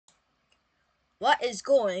What is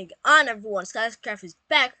going on, everyone? Skycraft is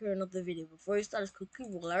back here in another video. Before we start, let's quickly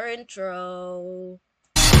roll our intro.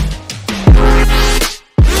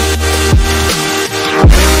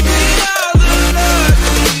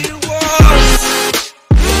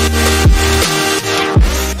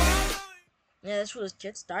 Yeah, that's what this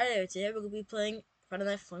kid started. Today we're gonna be playing Friday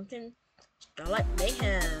Night Funkin' Starlight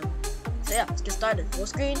Mayhem. So yeah, let's get started. Full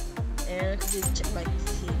screen, and let's check my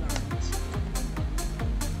key lines.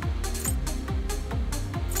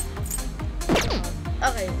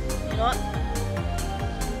 Okay, you know what?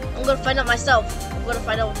 I'm gonna find out myself. I'm gonna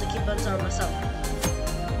find out what the key buttons are myself.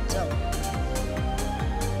 So,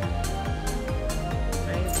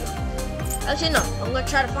 there you go. Actually, no. I'm gonna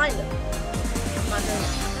try to find them. I'm not gonna.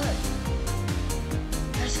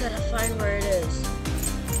 I just gotta find where it is.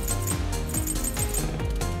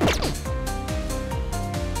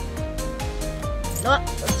 You know what?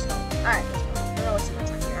 Let's just go. Alright, let's go. I don't know what's in my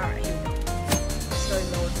time here. Alright, here we go. Let's go and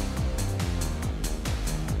know what's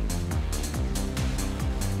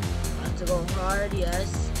to go hard, yes.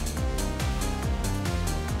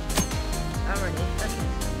 I'm ready. Okay.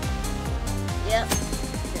 Yep.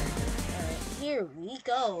 Alright, here we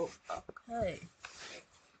go. Okay.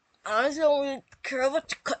 Honestly, I don't really care about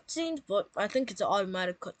the cutscenes, but I think it's an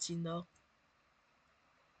automatic cutscene though.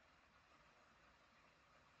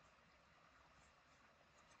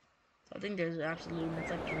 I think there's absolutely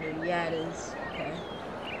nothing I can do. Yeah, it is. Okay.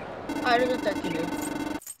 Alright, there's nothing I can do.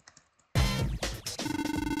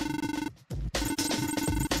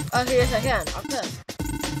 Okay, yes I can. Okay.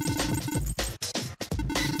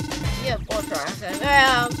 Yeah, we'll try. Okay.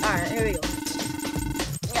 Yeah. Alright, here we go.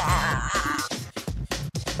 Yeah.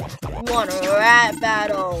 You want a rat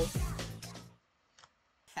battle?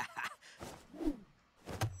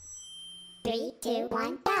 3, 2,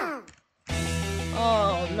 1, go!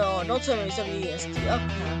 Oh no! Don't tell me it's WEST. Okay.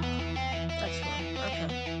 That's fine. Okay.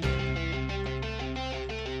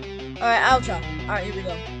 Alright, I'll try. Alright, here we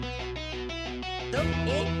go.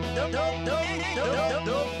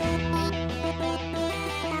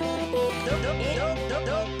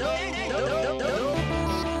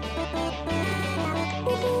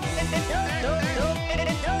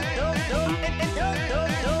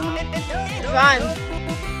 Run!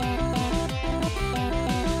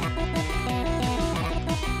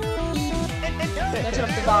 Let's turn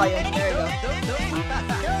up the volume. There we go.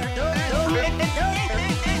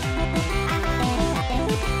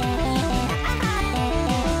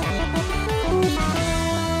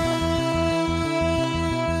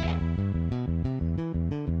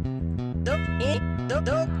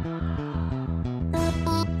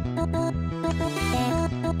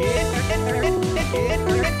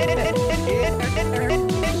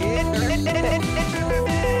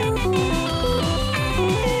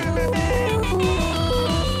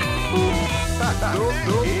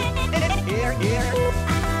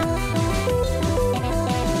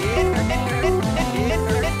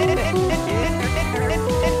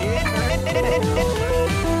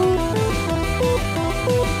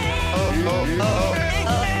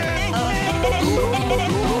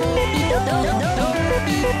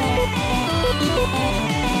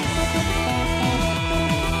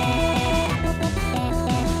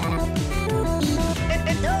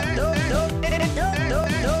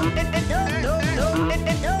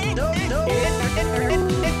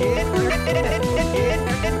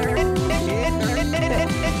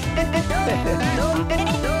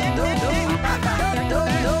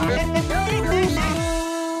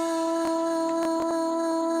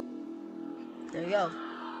 There you go.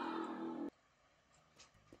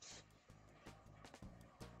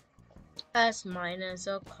 S minus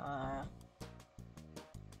a car.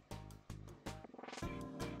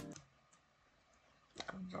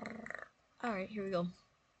 Alright, here we go.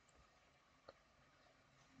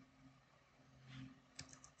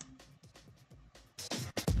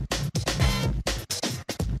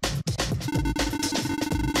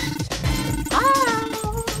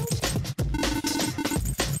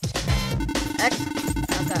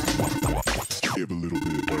 Give a little bit.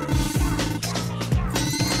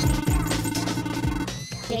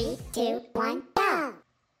 3, 2, 1, go!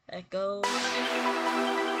 Echo.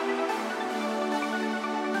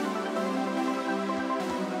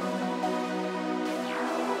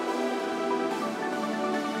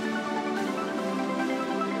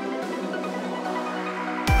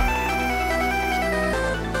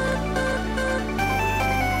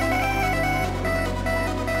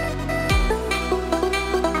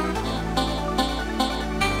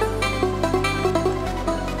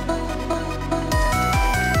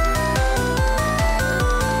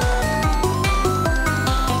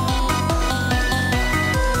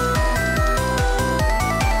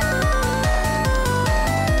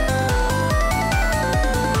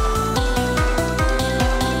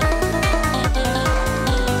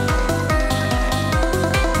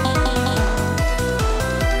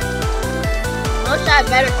 wish I had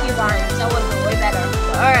better keybinds. That would have been way better.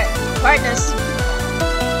 Alright, brightness.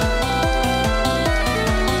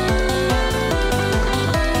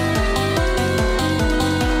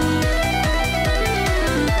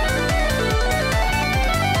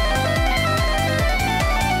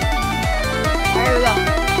 There we go.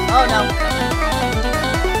 Oh no.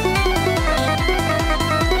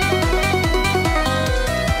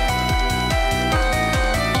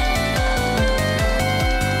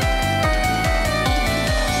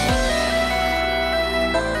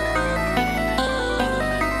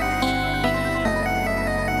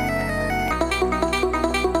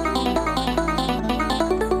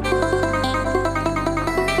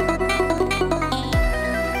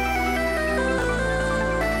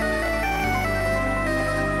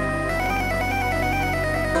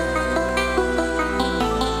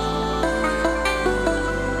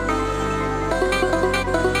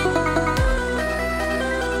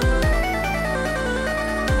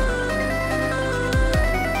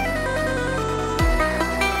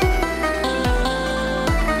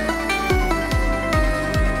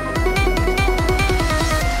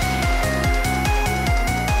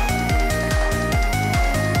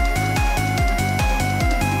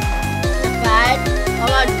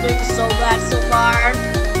 So bad so far.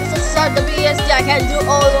 This is the BSD. I can't do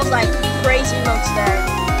all those like crazy notes there.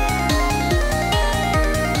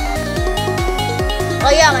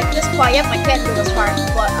 Oh yeah, like this part. Yep, I can't do this part,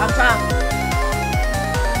 but I'm trying.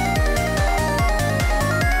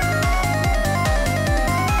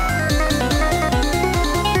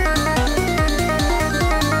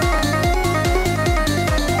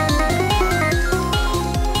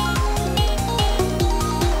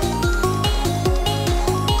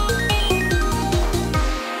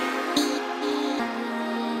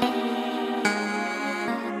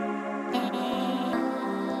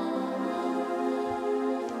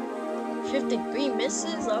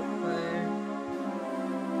 Misses up there.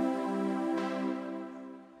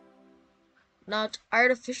 Not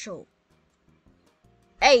artificial.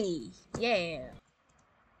 Hey, yeah.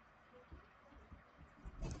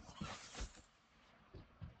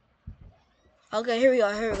 Okay, here we go.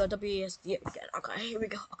 WSD again. Okay, here we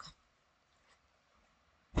go.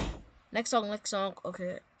 Okay. Next song.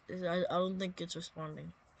 Okay, I don't think it's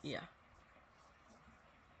responding. Yeah.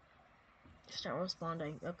 It's not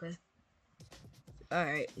responding. Okay.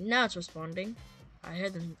 Alright, now it's responding. I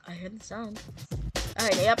heard the sound.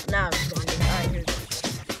 Alright, yep, now it's responding. Alright, here we go.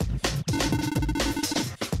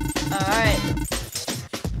 Alright.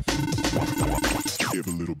 Give a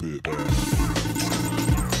little bit.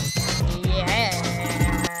 Yeah.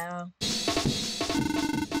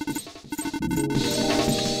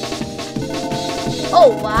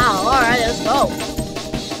 Oh wow, alright, let's go.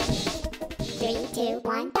 3, 2,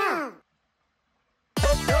 1, go!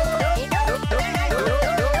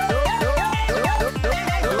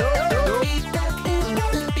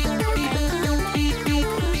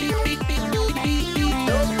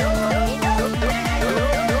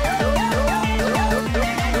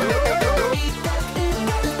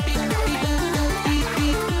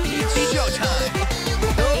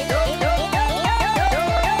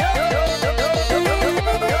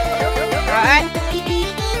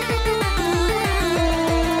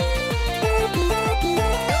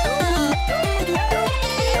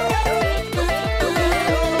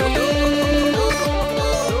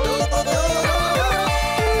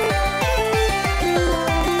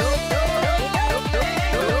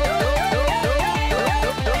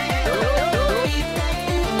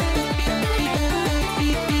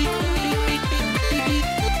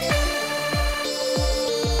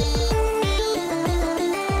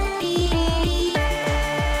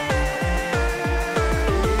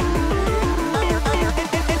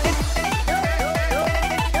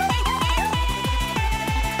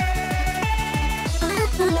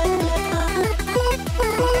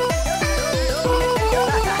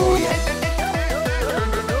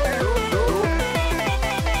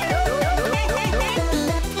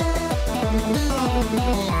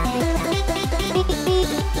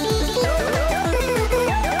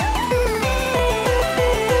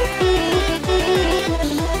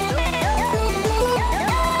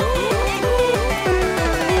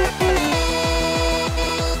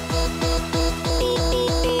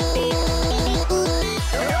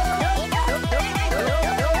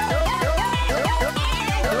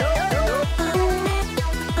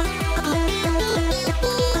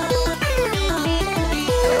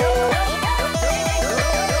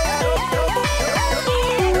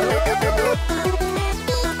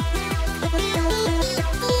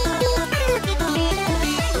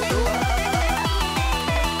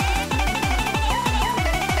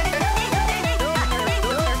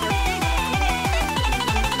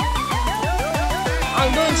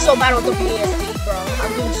 I'm doing so bad with the PSP, bro.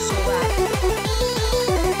 I'm doing so bad.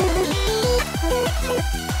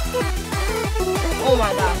 Oh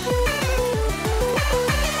my gosh.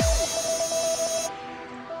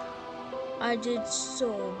 I did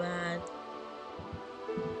so bad.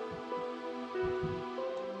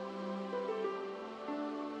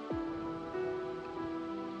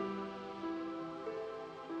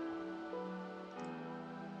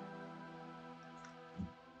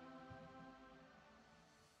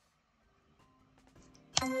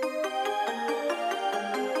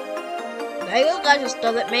 There you go, guys. It's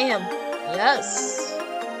Starlight Mayhem. Yes.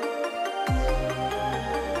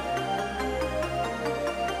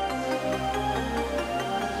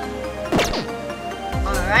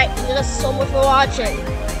 Alright, thank you guys so much for watching.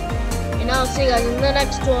 And I'll see you guys in the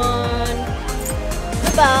next one.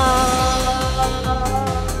 Bye-bye.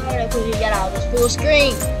 Let's quickly get out of this full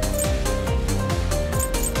screen.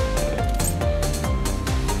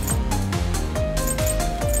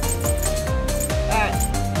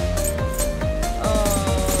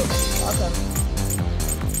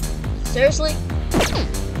 Seriously?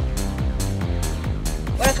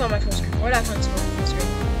 Where'd I find my full screen? Where'd I find my full screen?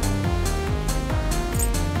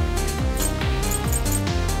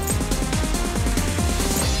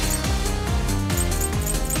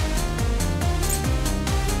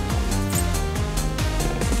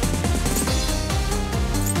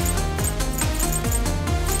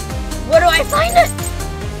 Where do I find it?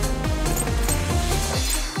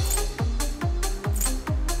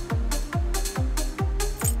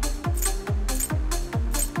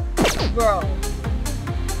 Bro,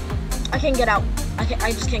 I can't get out.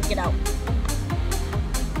 I just can't get out.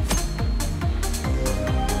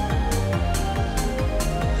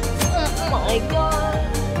 Oh my god.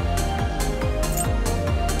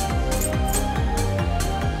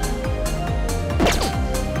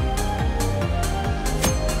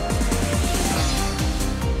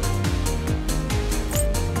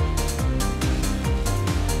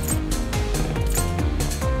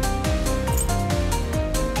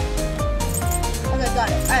 Got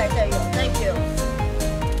it. Alright, there you go. Thank you.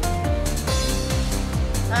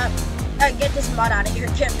 Alright, get this mod out of here.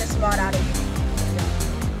 Get this mod out of here.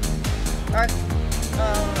 Alright.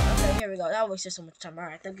 Okay, here we go. That wasted so much time.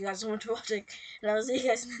 Alright, thank you guys so much for watching. And I'll see you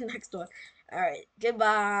guys in the next one. Alright,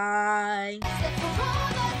 goodbye.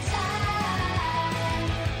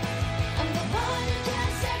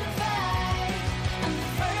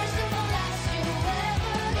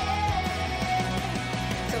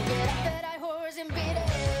 And beat it.